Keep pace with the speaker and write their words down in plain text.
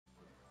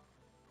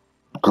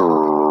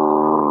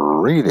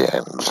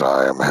Greetings,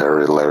 I am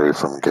Harry Larry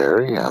from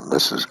Gary, and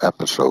this is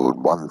episode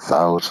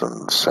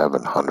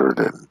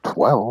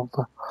 1712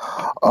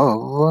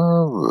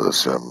 of The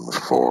Sims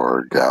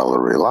 4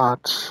 Gallery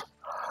Lots,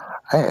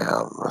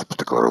 and this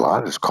particular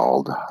lot is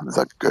called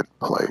The Good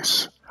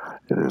Place.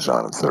 It is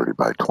on 30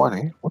 by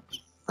 20. Whoops,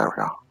 there we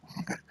go.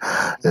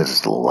 It's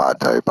the lot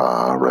type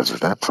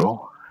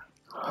residential.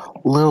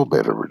 A little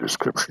bit of a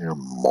description you're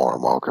more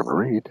than welcome to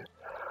read.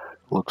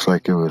 Looks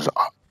like it was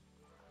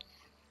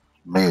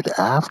made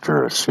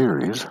after a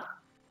series.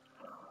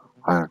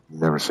 I've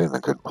never seen The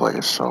Good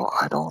Place, so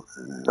I don't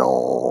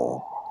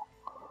know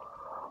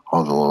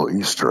all the little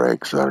Easter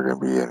eggs that are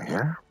going to be in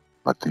here.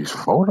 But these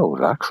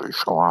photos actually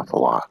show off a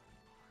lot.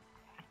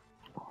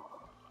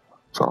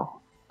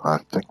 So I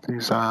think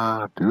these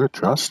do it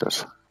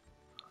justice.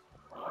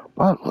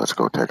 But let's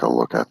go take a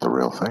look at the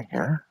real thing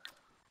here.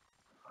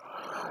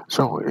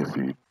 So if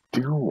you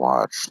do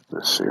watch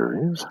the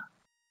series,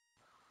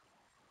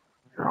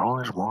 you're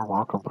always more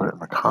welcome to put it in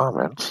the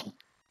comments.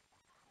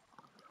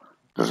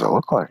 Does it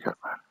look like it?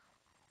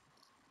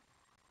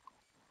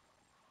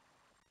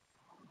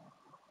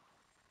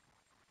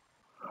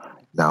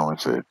 Now,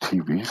 it's a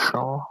TV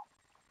show,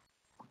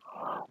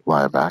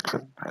 live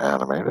action,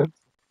 animated.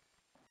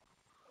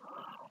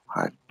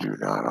 I do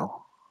not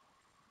know.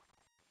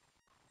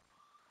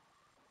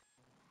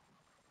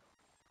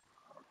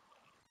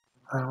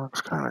 That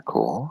looks kind of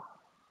cool.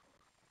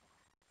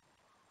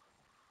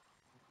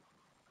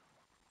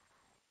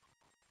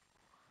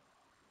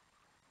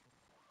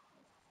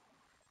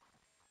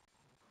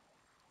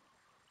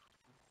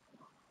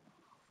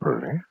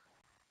 Pretty.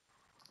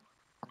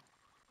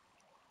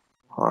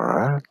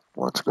 Alright,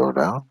 let's go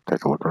down,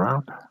 take a look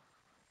around.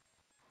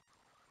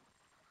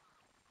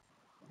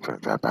 Turn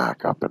that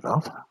back up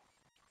enough.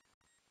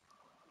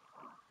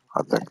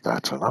 I think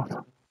that's enough.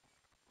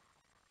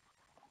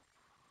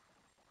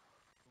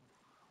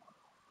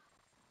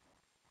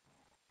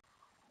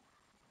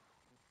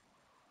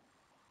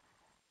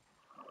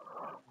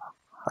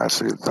 I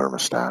see the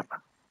thermostat.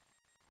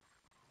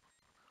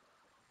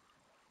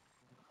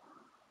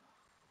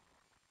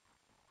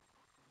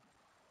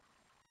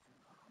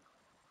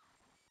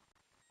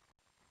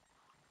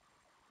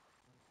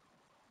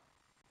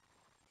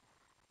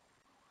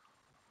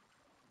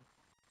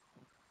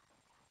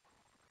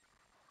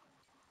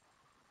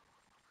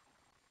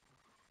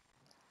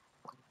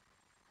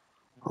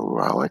 Ooh,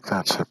 I like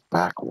that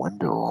back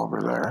window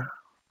over there.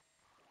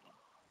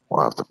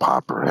 We'll have to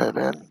pop her head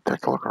in,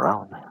 take a look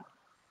around.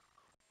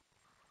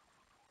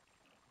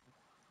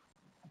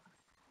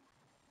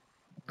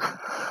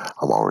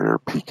 I'm over here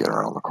peeking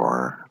around the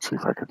corner, see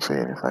if I can see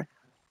anything.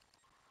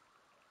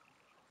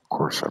 Of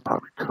course, I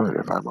probably could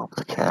if I'm up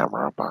the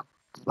camera, but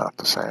it's not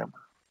the same.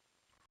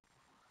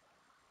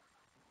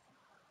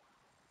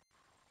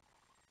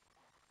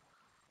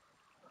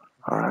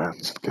 Alright,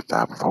 let's get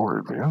that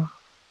forward view.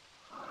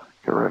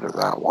 Get rid of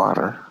that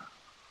water.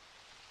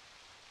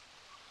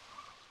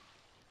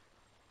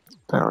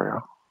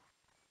 There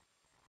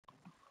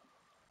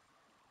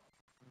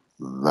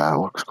we go. That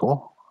looks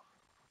cool.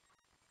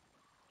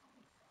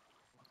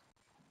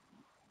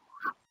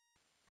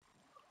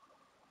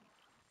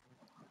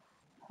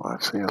 I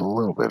see a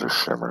little bit of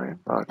shimmering,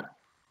 but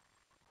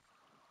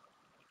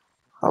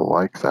I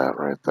like that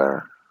right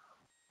there.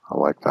 I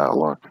like that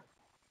look.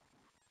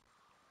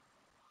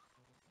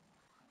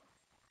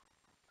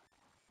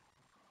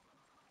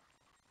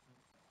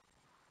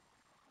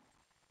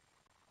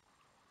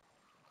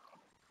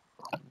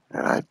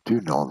 And I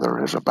do know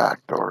there is a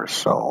back door,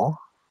 so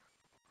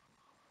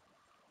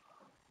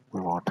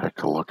we won't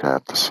take a look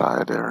at the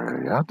side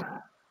area yet.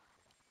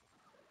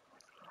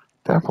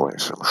 Definitely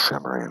some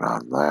shimmering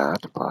on that,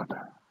 but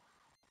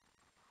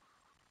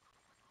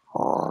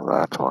oh,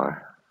 that's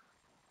why.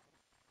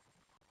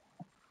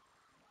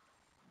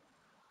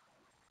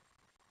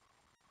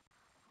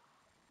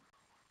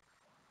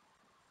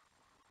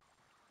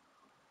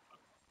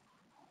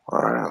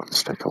 Alright,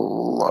 let's take a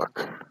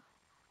look.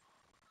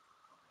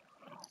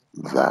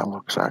 That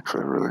looks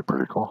actually really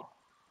pretty cool.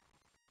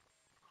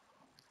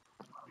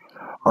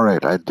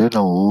 Alright, I did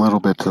a little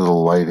bit to the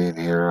lighting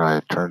here. I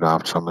turned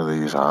off some of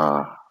these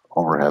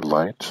overhead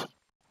lights.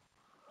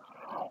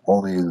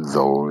 Only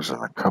those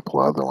and a couple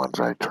other ones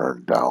I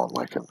turned down,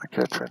 like in the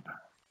kitchen.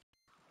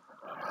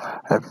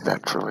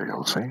 Eventually,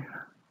 you'll see.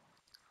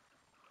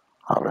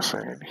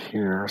 Obviously in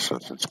here,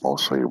 since it's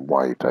mostly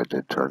white, I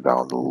did turn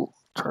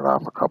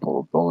off a couple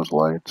of those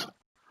lights.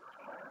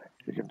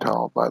 You can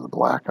tell by the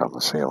black on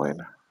the ceiling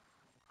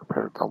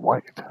compared to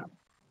white.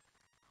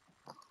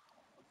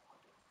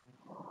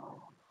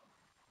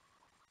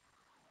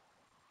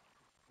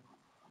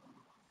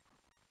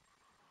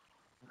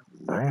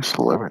 Nice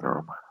living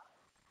room.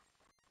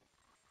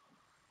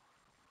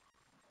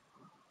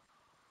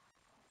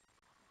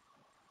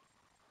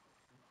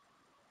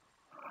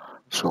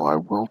 So I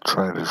will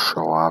try to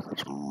show off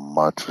as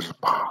much as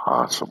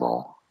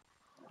possible,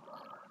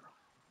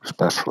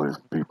 especially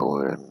if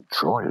people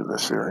enjoy the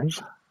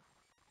series.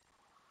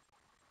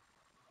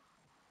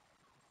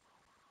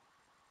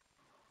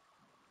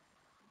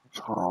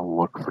 So I'll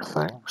look for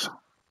things.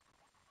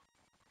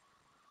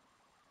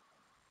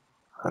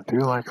 I do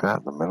like that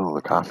in the middle of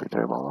the coffee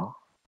table,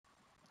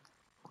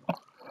 though.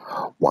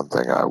 One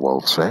thing I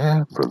will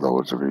say, for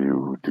those of you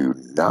who do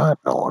not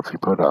know, if you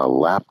put a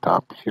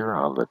laptop here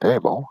on the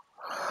table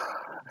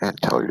and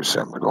tell your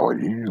sim to go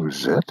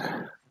use it,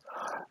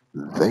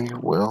 they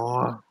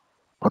will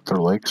put their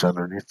legs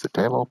underneath the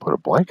table, put a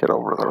blanket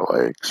over their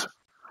legs,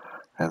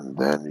 and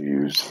then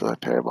use the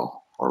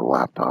table, or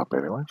laptop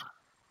anyways.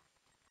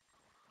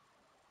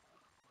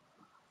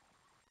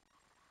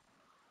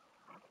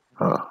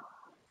 Huh.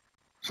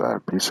 Is that a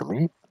piece of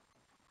meat?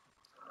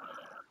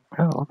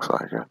 Kinda looks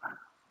like it.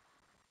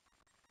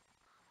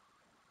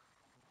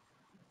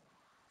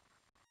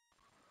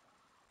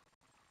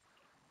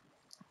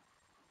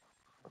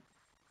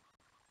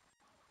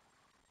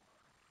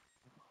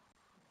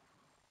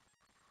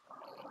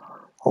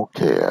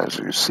 Okay, as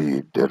you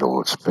see,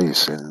 Ditto is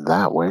facing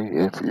that way.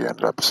 If you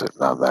end up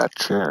sitting on that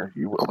chair,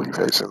 you will be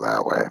facing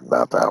that way,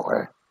 not that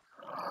way.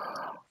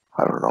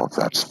 I don't know if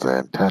that's the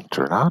intent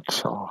or not,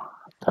 so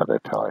how'd I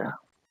tell you?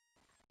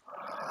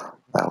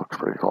 That looks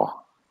pretty cool.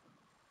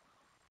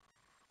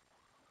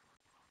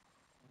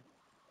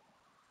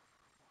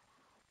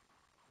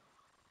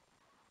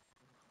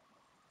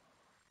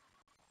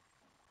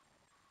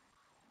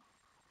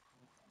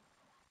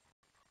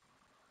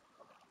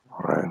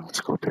 Alright, let's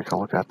go take a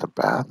look at the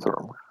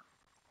bathroom.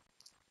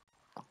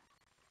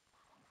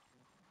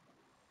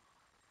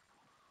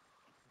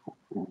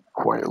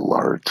 Quite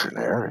large and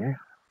airy.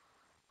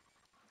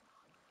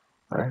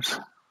 Nice.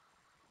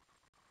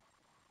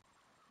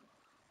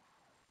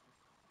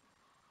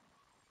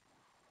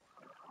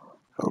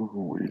 Oh,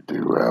 we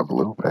do have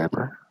blue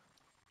paper.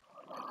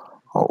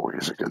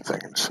 Always a good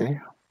thing to see.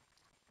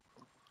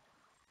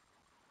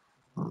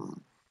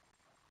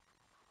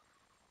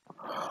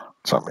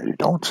 Something you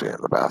don't see in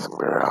the bathroom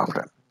very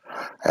often.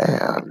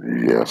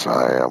 And yes,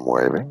 I am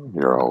waving.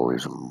 You're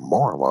always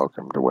more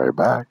welcome to wave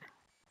back.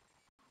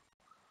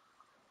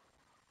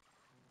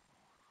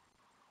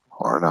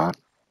 Or not.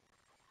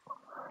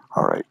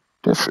 Alright,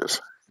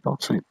 dishes. You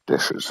don't see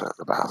dishes in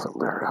the bathroom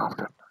very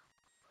often.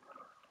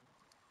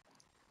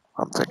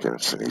 I'm thinking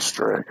it's an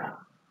Easter egg.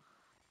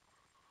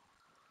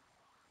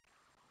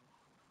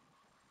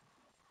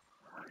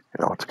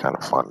 You know, it's kind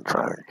of fun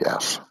trying to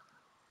guess.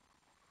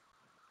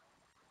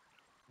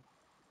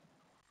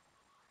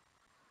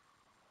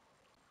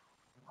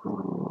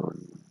 Ooh,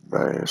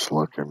 nice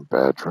looking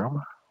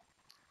bedroom.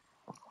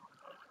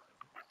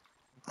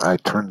 I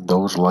turned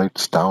those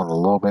lights down a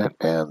little bit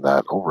and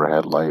that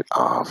overhead light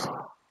off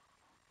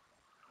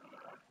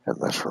in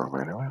this room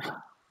anyways.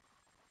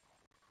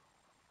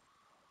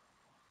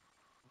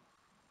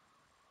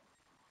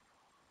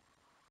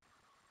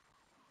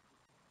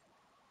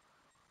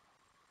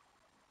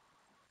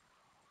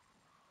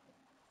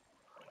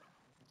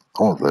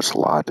 Oh, this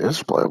lot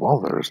is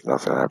playable. There's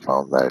nothing I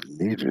found that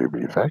needed to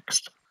be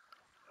fixed.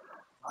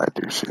 I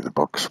do see the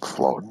books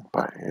floating,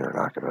 but you're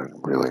not going to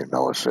really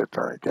notice it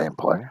during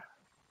gameplay.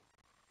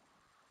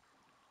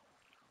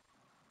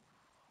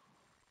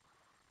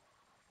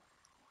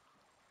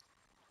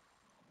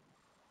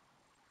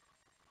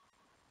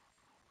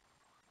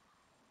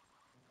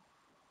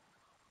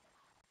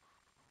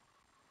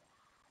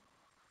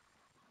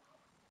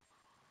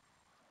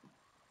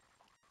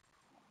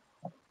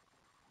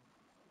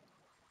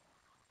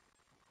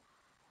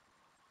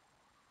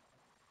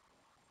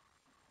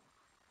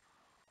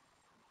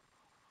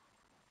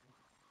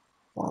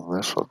 Well,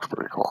 this looks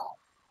pretty cool.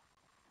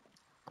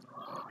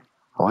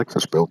 I like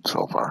this build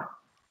so far,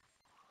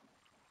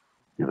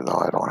 even though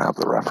I don't have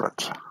the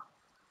reference.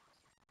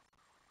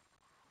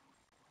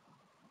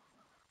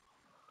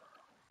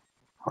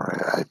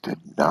 Alright, I did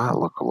not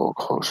look a little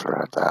closer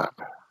at that.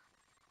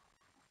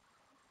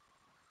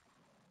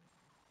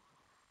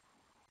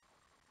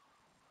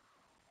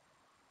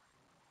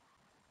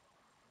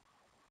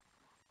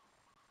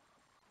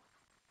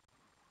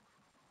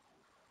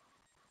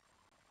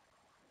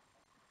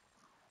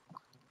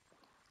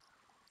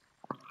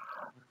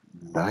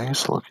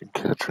 Nice looking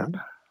kitchen.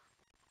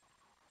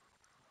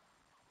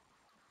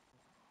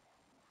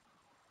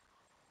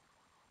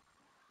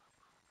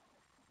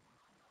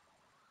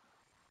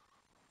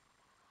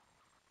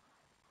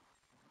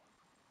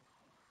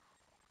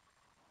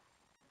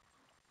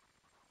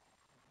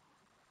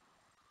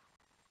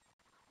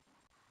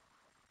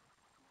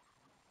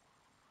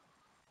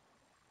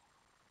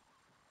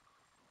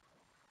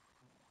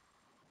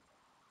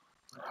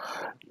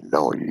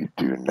 No, you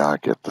do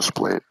not get the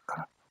plate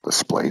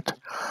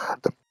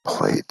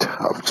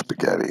of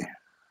spaghetti.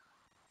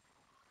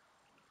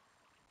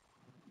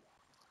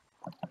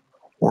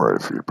 Or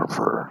if you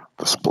prefer,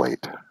 the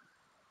splate.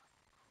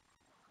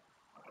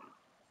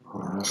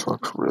 This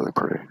looks really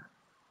pretty.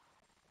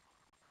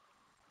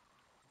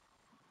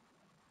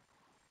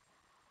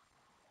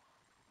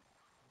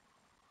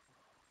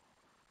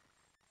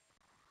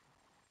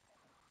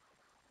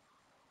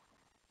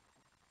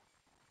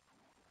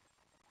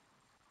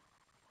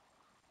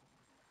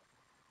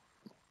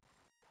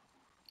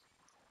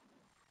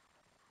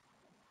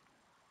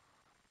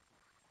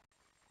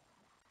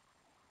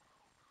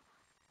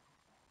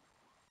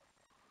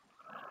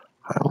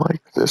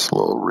 this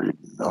little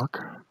reading nook.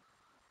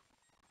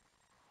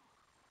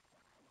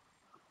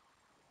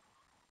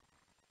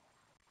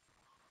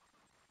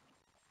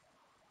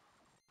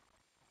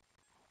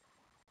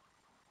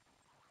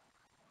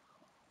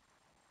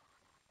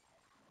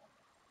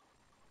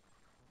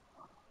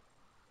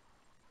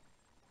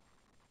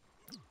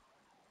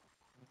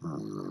 Do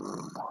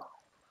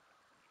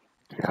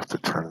you have to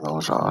turn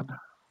those on?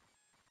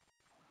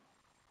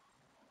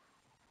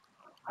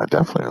 I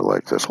definitely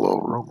like this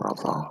little room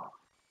though.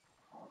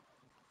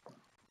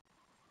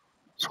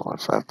 So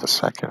what's that, the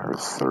second or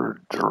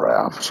third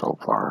giraffe so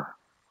far?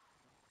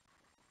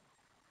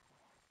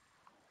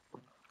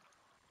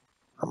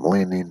 I'm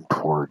leaning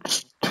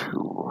towards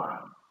 2.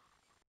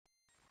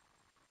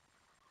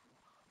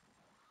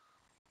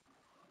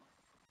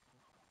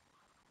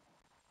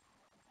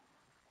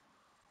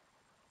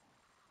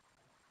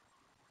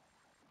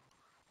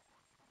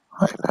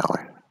 Hi,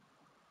 Nellie.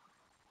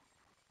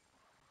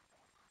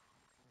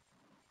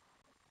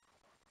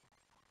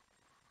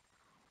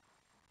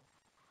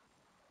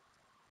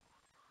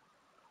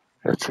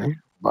 Itchy,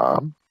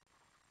 Bob.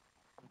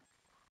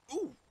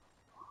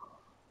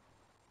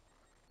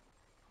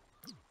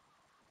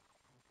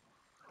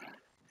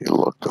 He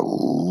looked a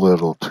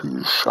little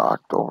too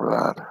shocked over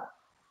that.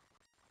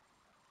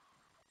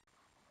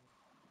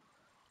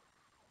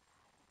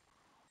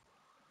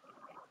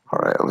 All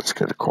right, let's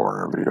get a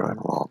corner view and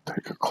we'll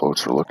take a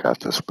closer look at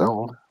this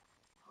build.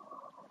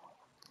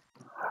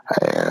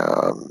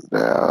 And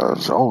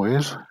as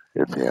always,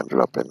 if you ended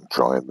up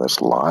enjoying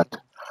this lot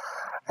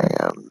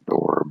and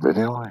or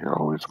video, you're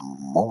always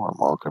more than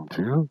welcome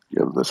to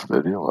give this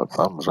video a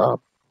thumbs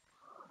up.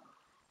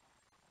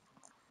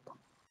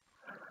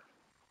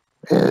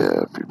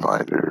 If you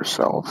find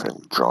yourself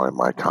enjoying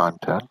my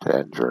content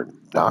and you're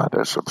not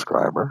a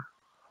subscriber,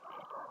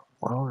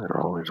 well,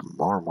 you're always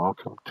more than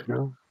welcome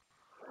to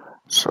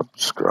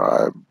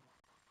subscribe.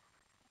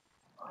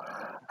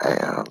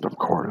 And of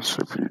course,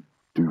 if you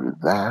do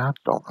that,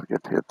 don't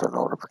forget to hit the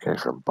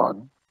notification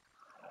button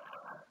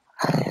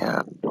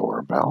and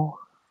doorbell.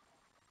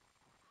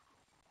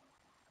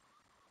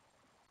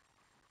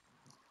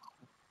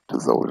 To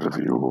those of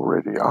you who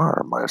already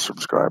are my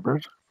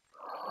subscribers,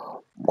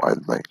 why,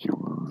 thank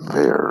you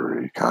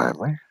very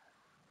kindly.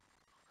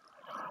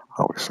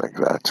 I always think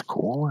that's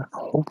cool, and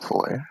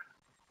hopefully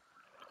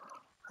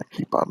I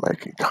keep on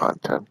making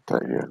content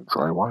that you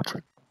enjoy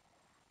watching.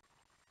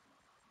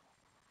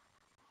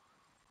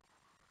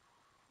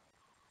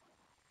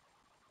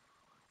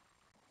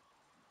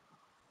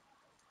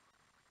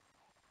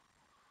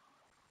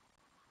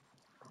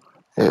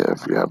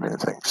 If you have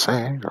anything to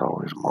say, you're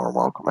always more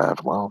welcome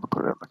as well to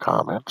put it in the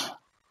comments.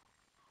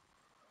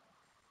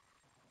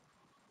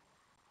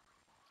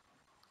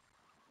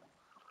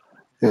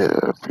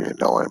 If you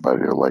know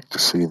anybody who'd like to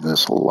see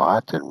this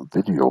lot in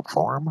video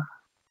form,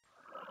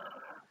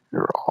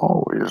 you're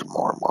always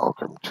more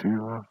welcome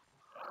to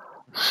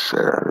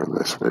share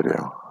this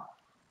video.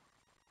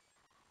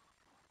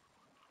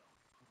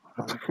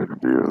 That's a good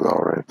view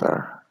though right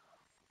there.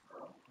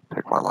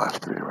 Take one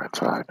last view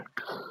inside.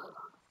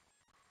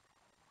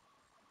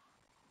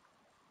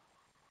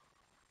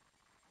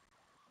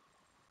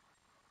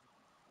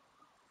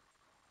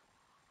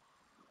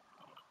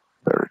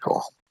 Very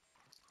cool.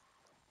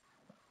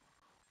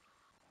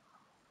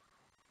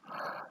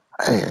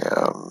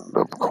 And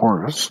of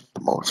course,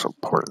 the most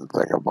important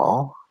thing of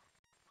all,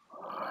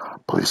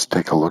 please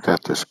take a look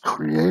at this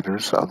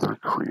creator's other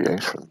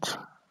creations.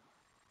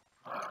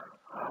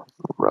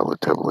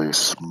 Relatively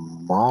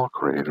small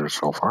creators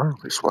so far,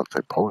 at least what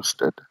they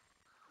posted.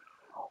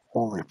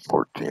 Only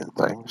 14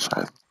 things.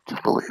 I do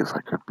believe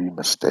I could be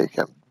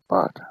mistaken,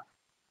 but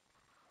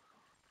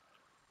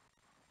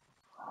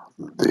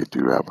they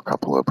do have a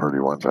couple of pretty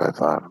ones, I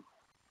thought.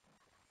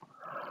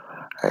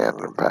 And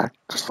in fact,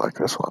 just like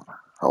this one.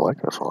 I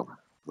like this one.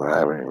 I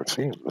haven't even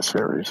seen the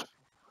series.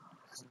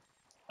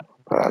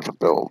 But as a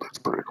build, it's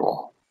pretty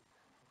cool.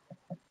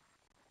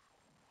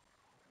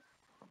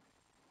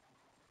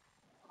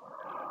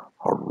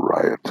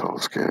 Alright, so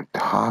let's get a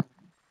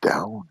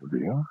top-down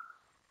view.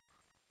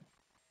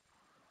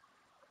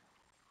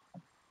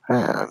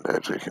 And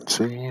as you can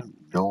see,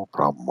 no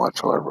problem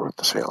whatsoever with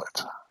the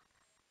ceilings.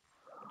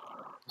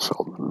 So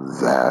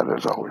that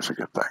is always a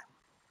good thing.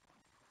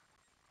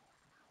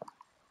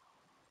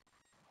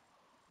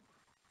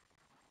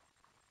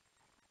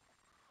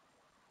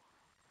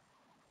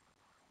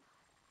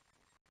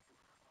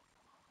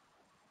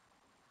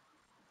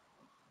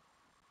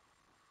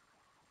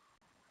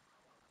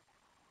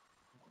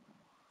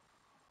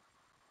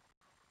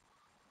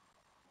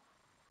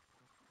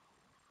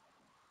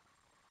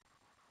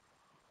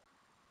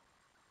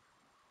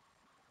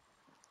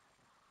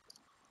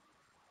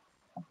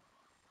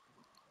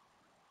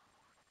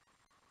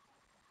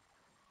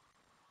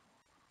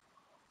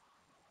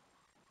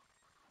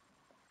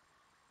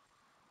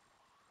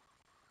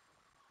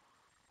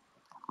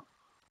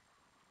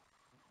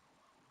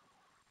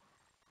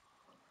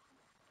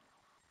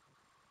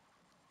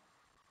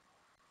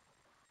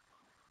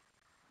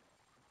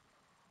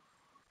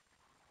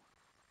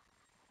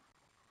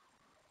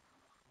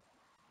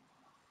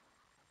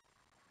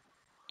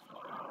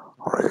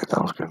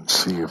 look and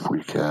see if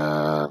we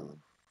can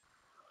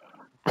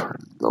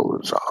turn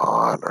those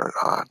on or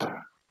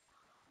not.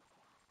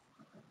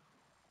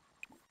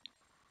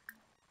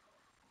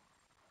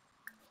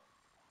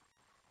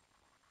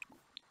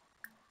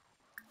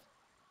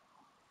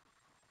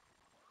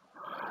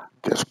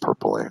 Guess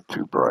purple ain't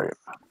too bright.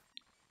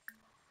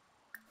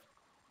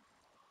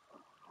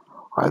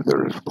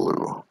 Either is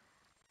blue.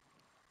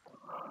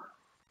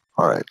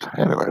 Alright,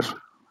 anyways,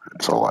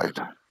 it's a light.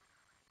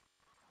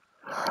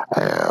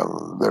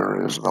 And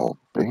there is no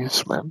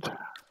basement.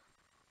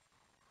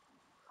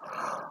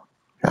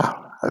 Yeah,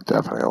 I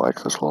definitely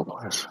like this little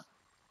place.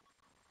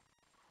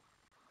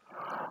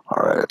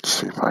 Alright, let's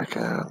see if I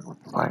can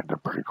find a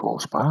pretty cool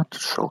spot to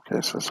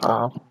showcase this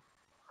off.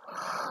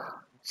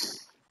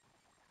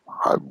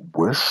 I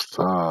wish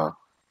the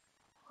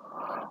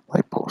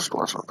light post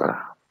wasn't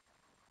there.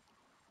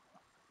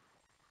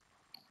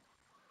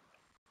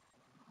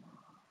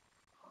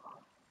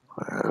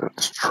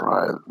 Let's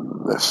try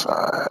this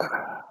side.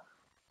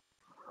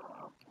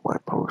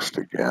 Light post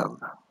again.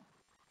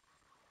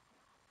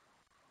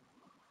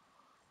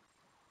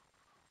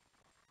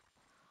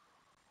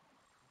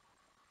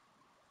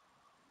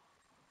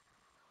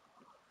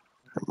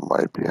 It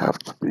might have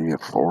to be a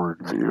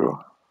forward view.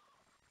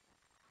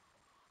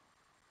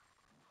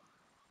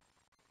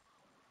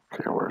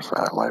 Okay, where's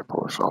that light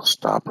post? I'll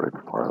stop right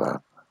before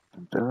that.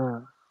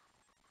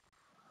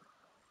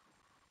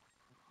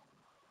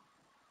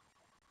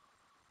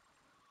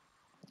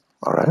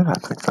 Alright, I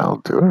think that'll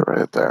do it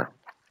right there.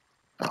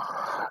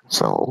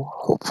 So,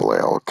 hopefully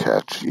I'll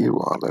catch you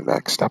on the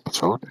next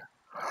episode.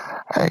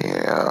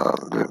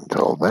 And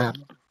until then,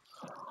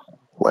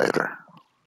 later.